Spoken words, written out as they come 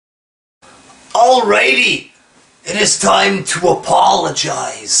Alrighty, it is time to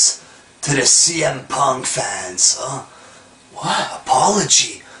apologize to the CM Punk fans, huh? What?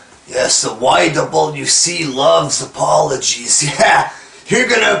 Apology? Yes, the YWC loves apologies. Yeah, you're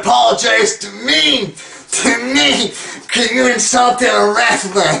gonna apologize to me! To me! Cause you insulted a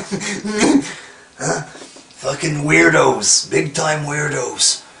wrestler! Huh? Fucking weirdos. Big time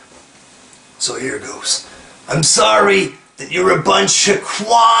weirdos. So here goes. I'm sorry that you're a bunch of crybabies.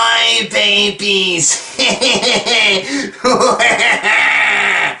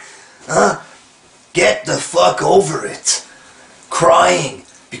 Huh? Get the fuck over it. Crying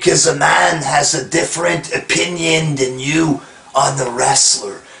because a man has a different opinion than you on the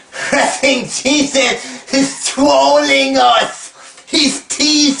wrestler. I think he's trolling us. He's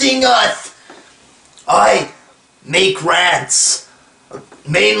teasing us. I make rants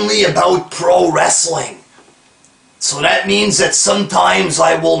mainly about pro wrestling. So that means that sometimes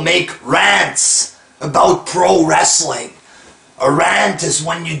I will make rants about pro wrestling. A rant is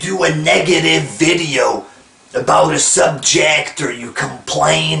when you do a negative video about a subject or you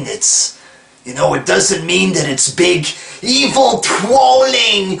complain. It's, you know, it doesn't mean that it's big evil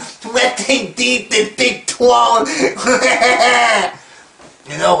trolling. Let they deep the big troll.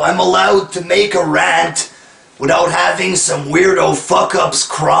 You know, I'm allowed to make a rant without having some weirdo fuck-ups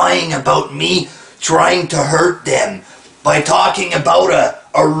crying about me trying to hurt them by talking about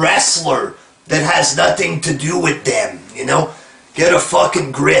a wrestler that has nothing to do with them, you know? Get a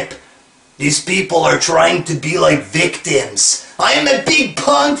fucking grip. These people are trying to be like victims. I'm a big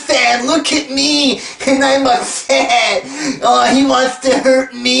Punk fan, look at me, and I'm upset. Oh, he wants to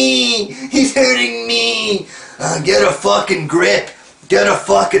hurt me. He's hurting me. Get a fucking grip. Get a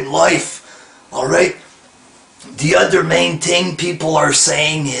fucking life. Alright? The other main thing people are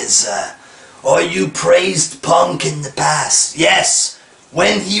saying is, oh, you praised Punk in the past. Yes,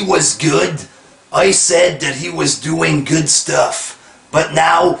 when he was good, I said that he was doing good stuff. But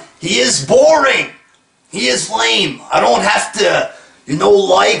now, he is boring. He is lame. I don't have to, you know,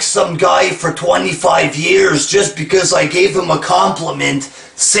 like some guy for 25 years just because I gave him a compliment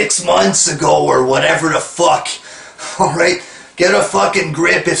 6 months ago or whatever the fuck. Alright? Get a fucking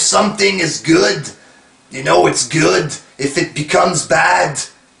grip. If something is good, you know it's good. If it becomes bad,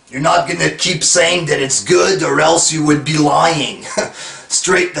 you're not gonna keep saying that it's good or else you would be lying.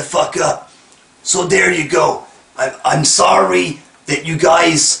 Straight the fuck up. So there you go. I'm sorry that you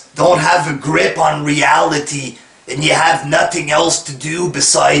guys don't have a grip on reality and you have nothing else to do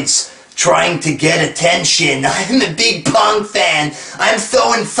besides trying to get attention. I'm a big Punk fan. I'm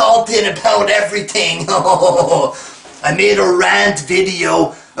so insulted about everything. I made a rant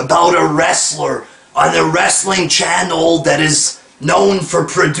video about a wrestler on a wrestling channel that is known for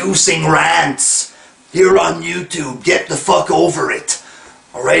producing rants here on YouTube. Get the fuck over it.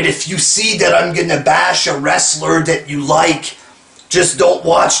 Alright, if you see that I'm gonna bash a wrestler that you like, just don't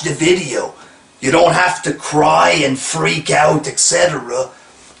watch the video. You don't have to cry and freak out, etc.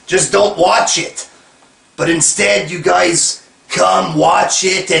 Just don't watch it. But instead, you guys come watch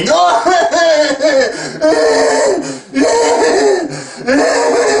it and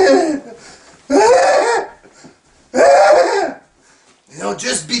you know,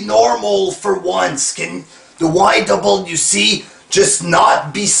 just be normal for once. Can the YWC just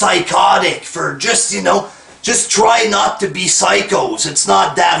not be psychotic for just, you know, just try not to be psychos. It's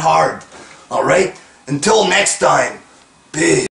not that hard. Alright? Until next time. Peace.